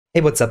Hey,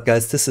 what's up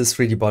guys, this is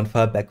 3D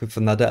Bonfire back with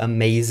another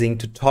amazing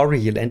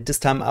tutorial, and this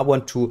time I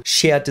want to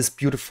share this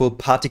beautiful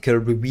particle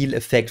reveal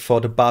effect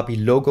for the Barbie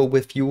logo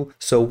with you.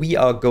 So we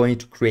are going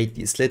to create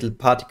these little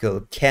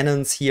particle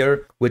cannons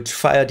here, which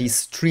fire these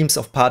streams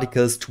of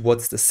particles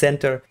towards the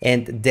center,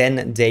 and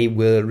then they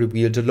will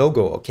reveal the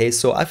logo. Okay,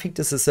 so I think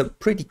this is a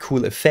pretty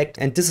cool effect,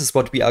 and this is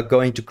what we are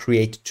going to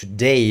create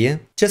today.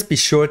 Just be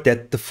sure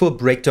that the full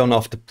breakdown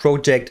of the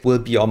project will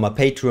be on my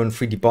Patreon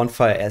 3D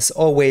Bonfire as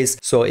always.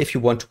 So if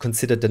you want to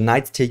consider the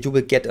night tier, you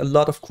will get a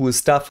lot of cool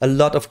stuff, a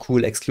lot of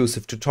cool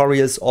exclusive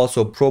tutorials,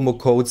 also promo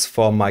codes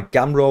for my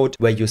Gumroad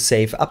where you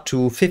save up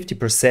to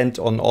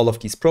 50% on all of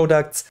these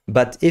products.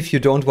 But if you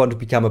don't want to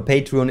become a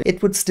Patreon,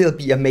 it would still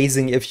be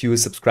amazing if you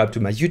subscribe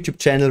to my YouTube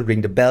channel,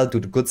 ring the bell, do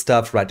the good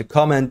stuff, write a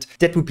comment.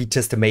 That would be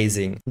just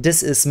amazing.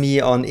 This is me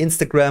on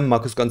Instagram,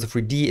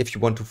 MarkusGonzo3D. If you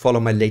want to follow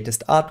my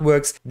latest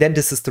artworks, then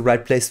this is the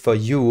right place for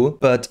you.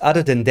 But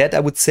other than that, I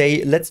would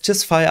say let's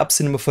just fire up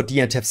Cinema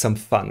 4D and have some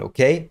fun,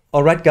 okay?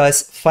 Alright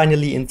guys,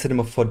 finally in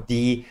Cinema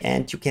 4D,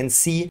 and you can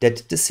see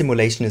that this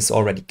simulation is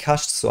already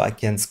cached, so I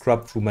can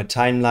scrub through my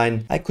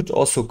timeline. I could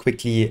also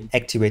quickly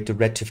activate the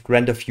Redshift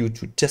render view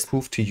to just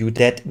prove to you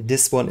that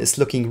this one is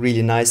looking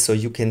really nice, so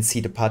you can see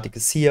the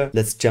particles here.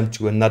 Let's jump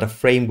to another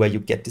frame where you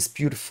get this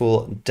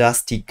beautiful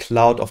dusty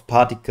cloud of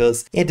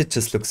particles, and it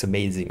just looks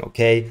amazing,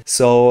 okay?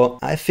 So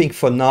I think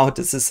for now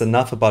this is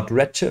enough about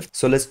Redshift,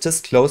 so let's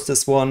just close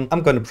this one.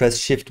 I'm gonna press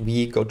Shift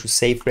V, go to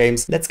save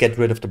frames. Let's get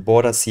rid of the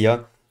borders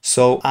here.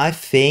 So I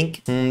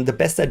think the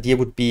best idea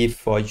would be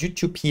for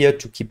YouTube here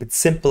to keep it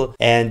simple,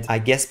 and I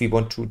guess we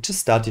want to just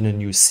start in a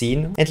new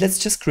scene, and let's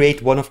just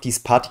create one of these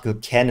particle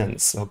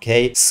cannons,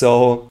 okay?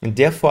 So and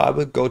therefore I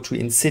will go to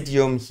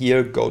Insydium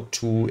here, go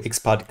to X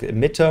particle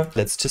emitter.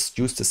 Let's just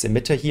use this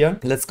emitter here.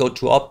 Let's go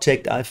to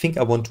object. I think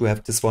I want to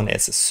have this one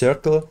as a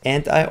circle,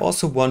 and I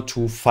also want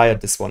to fire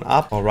this one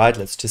up. All right,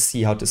 let's just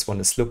see how this one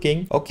is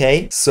looking.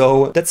 Okay,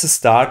 so that's a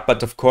start,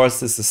 but of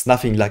course this is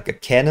nothing like a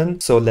cannon.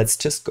 So let's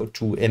just go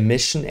to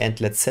emission,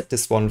 and let's set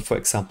this one, for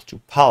example, to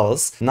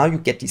pulse. Now you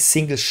get these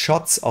single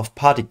shots of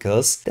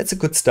particles. That's a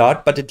good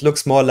start, but it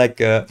looks more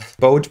like a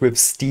boat with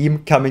steam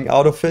coming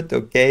out of it.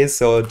 Okay,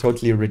 so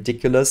totally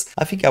ridiculous.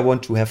 I think I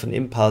want to have an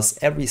impulse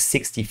every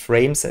 60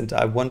 frames, and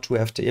I want to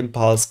have the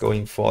impulse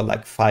going for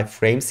like 5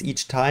 frames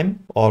each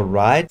time. All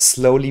right,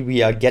 slowly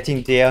we are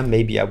getting there.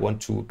 Maybe I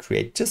want to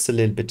create just a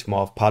little bit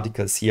more of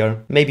particles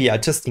here. Maybe I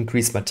just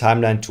increase my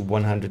timeline to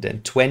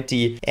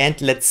 120,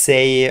 and let's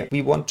say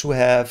we want to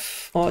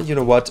have, oh, you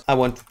know what, I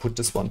want to put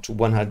this one to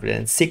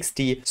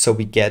 160, so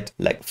we get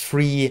like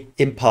 3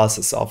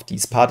 impulses of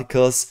these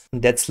particles.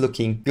 That's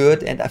looking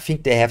good, and I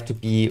think they have to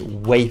be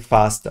way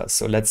faster.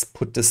 So let's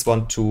put this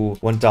one to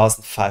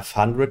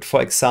 1500,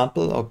 for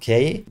example.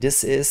 Okay,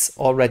 this is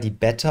already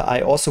better.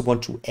 I also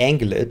want to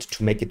angle it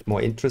to make it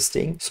more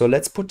interesting. So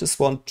let's put this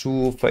one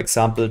to, for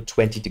example,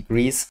 20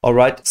 degrees. All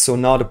right, so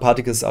now the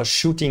particles are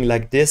shooting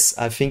like this.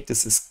 I think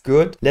this is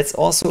good. Let's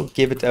also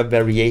give it a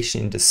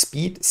variation in the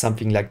speed,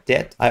 something like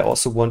that. I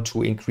also want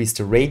to increase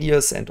the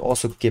radius and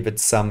also give it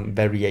some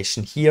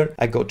variation here.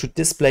 I go to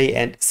display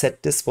and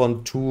set this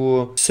one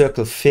to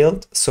circle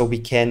filled, so we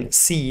can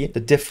see the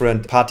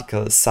different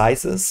particle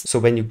sizes. So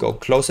when you go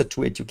closer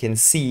to it, you can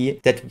see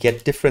that we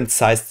get different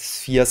sized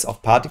spheres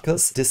of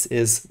particles. This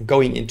is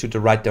going into the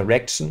right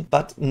direction,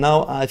 but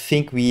now I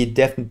think we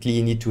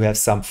definitely need to have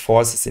some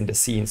forces in the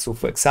scene. So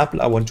for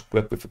example, I want to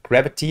work with a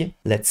gravity.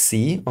 Let's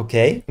see.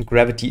 Okay,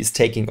 gravity is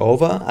taking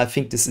over. I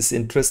think this is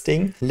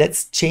interesting.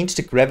 Let's change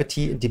the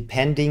gravity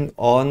depending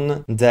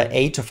on the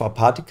age of our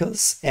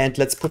particles, and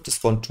let's put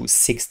this one to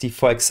 60,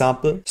 for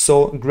example.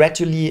 So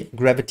gradually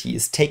gravity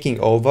is taking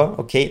over.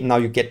 Okay, now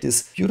you get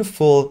this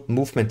beautiful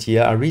movement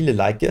here. I really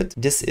like it.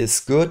 This is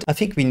good. I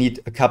think we need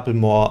a couple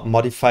more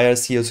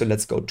modifiers here, so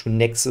let's go to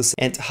Nexus.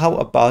 And how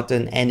about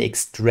an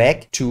NX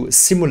drag to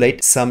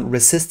simulate some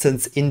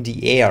resistance in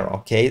the air?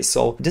 Okay,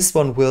 so this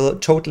one will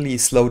totally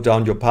slow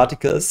down your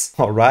particles.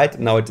 All right,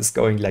 now it is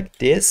going like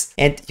this,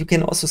 and you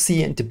can also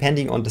see,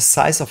 depending on the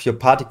size of your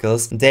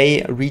particles,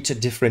 they reach a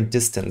different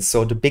distance.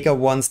 So the bigger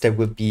ones, they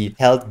will be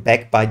held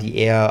back by the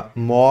air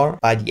more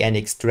by the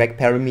NX drag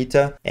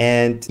parameter,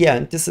 and yeah,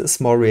 this is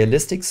more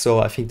realistic, so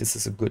I think this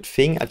is a good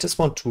thing. I just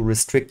want to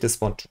restrict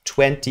this one to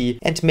 20,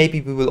 and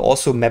maybe we will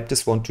also map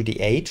this one to the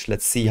age.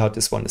 Let's see how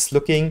this one is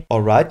looking.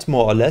 All right,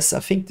 more or less I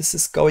think this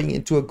is going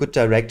into a good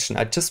direction.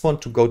 I just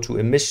want to go to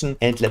emission,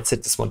 and let's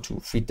set this one to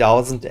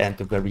 3000 and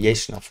the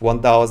variation of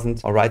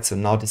 1000. All right, so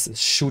now this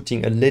is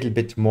shooting a little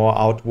bit more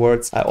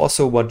outwards. I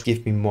also want to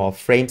give me more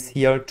frames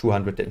here,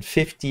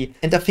 250,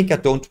 and I think I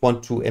don't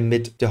want to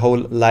emit the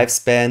whole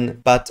lifespan,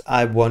 but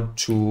I want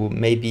to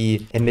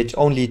maybe emit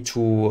only to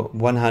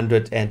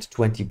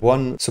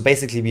 121. So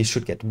basically we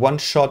should get 1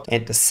 shot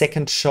and a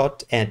second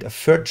shot and a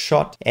third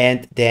shot,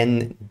 and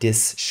then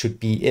this should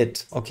be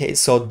it. Okay,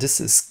 so this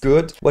is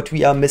good. What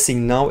we are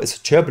missing now is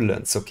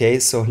turbulence. Okay,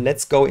 so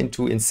let's go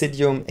into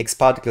Insydium, X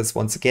particles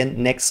once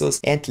again, Nexus,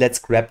 and let's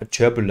grab a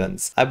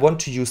turbulence. I want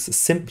to use the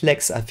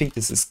simplex. I think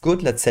this is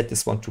good. Let's set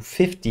this one to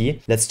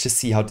 50. Let's just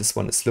see how this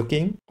one is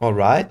looking. All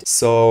right,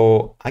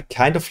 so I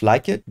kind of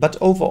like it, but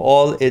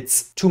overall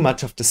it's too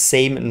much of the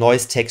same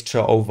noise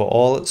texture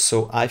overall.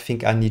 So I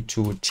think I need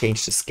to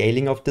change the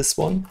scaling of this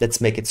one.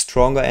 Let's make it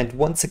stronger. And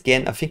once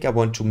again, I think I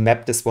want to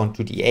map this one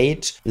to the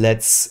age.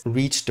 Let's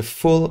reach the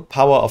full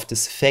power of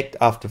this effect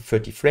after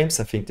 30 frames.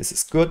 I think this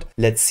is good.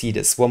 Let's see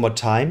this one more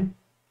time.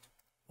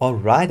 All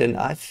right, and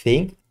I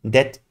think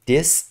that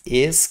this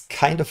is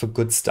kind of a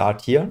good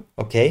start here.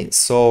 Okay,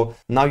 so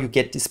now you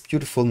get this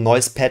beautiful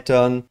noise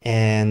pattern,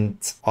 and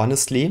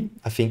honestly,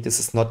 I think this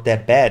is not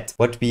that bad.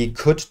 What we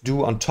could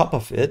do on top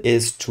of it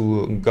is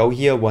to go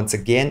here once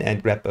again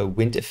and grab a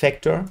wind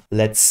effector.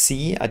 Let's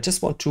see, I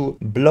just want to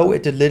blow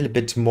it a little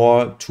bit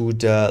more to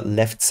the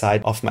left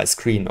side of my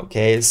screen.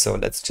 Okay, so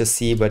let's just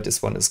see where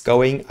this one is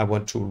going. I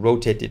want to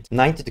rotate it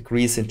 90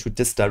 degrees into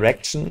this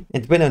direction.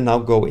 And when I now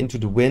go into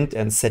the wind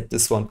and set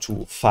this one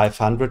to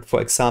 500,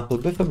 for example,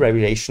 with a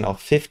variation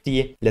of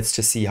 50. Let's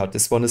just see how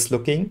this one is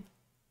looking.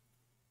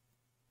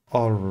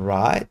 All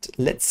right,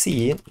 let's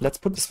see. Let's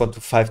put this one to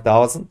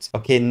 5,000.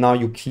 Okay, now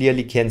you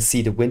clearly can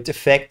see the wind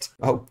effect.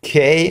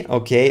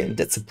 Okay,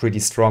 that's a pretty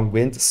strong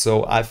wind.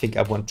 So I think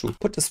I want to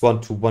put this one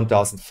to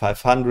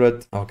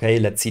 1,500. Okay,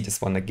 let's see this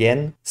one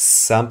again.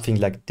 Something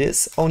like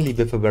this, only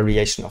with a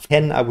variation of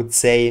 10, I would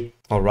say.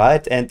 All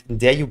right, and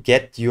there you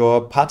get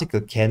your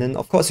particle cannon.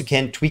 Of course, you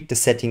can tweak the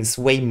settings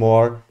way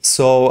more.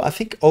 So I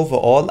think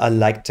overall, I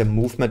like the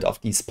movement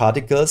of these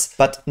particles,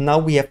 but now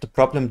we have the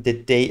problem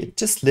that they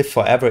just live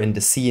forever in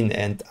the scene.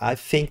 And I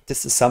think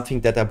this is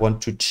something that I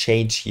want to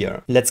change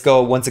here. Let's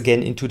go once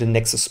again into the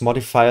Nexus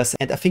modifiers,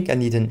 and I think I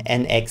need an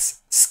NX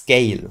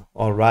scale.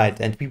 All right,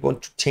 and we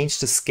want to change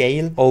the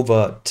scale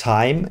over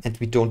time, and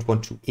we don't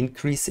want to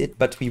increase it,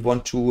 but we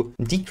want to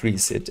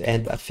decrease it.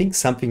 And I think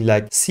something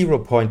like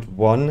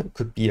 0.1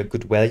 could be a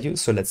good value.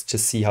 So let's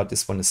just see how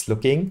this one is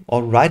looking.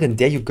 All right, and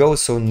there you go.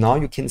 So now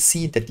you can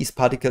see that these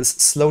particles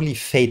slowly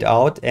fade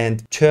out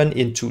and turn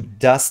into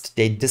dust.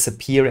 They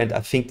disappear, and I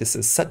think this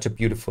is such a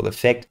beautiful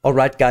effect. All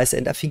right, guys,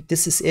 and I think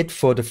this is it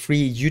for the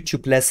free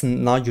YouTube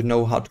lesson. Now you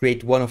know how to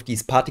create one of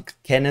these particle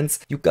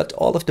cannons. You got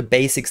all of the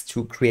basics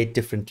to create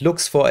different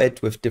looks for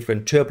it with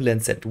different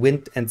turbulence and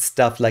wind and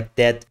stuff like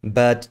that.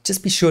 But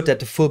just be sure that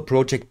the full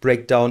project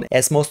breakdown,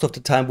 as most of the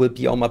time, will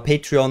be on my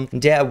Patreon.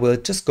 There I will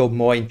just go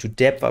more into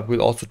depth. I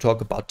will also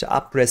talk about the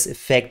upres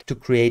effect to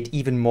create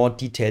even more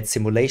detailed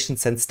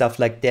simulations and stuff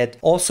like that.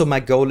 Also, my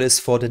goal is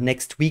for the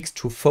next weeks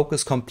to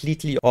focus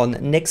completely on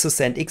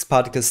Nexus and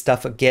X-Particle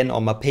stuff again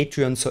on my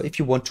Patreon. So if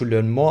you want to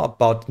learn more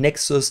about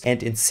Nexus and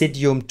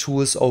Insydium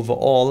tools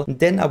overall,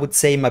 then I would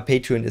say my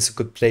Patreon is a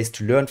good place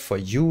to learn for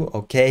you.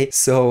 Okay,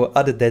 so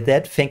other than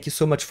that, thank you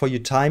so much for your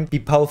time. Be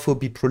powerful,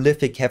 be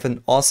prolific, have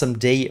an awesome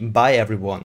day. Bye everyone.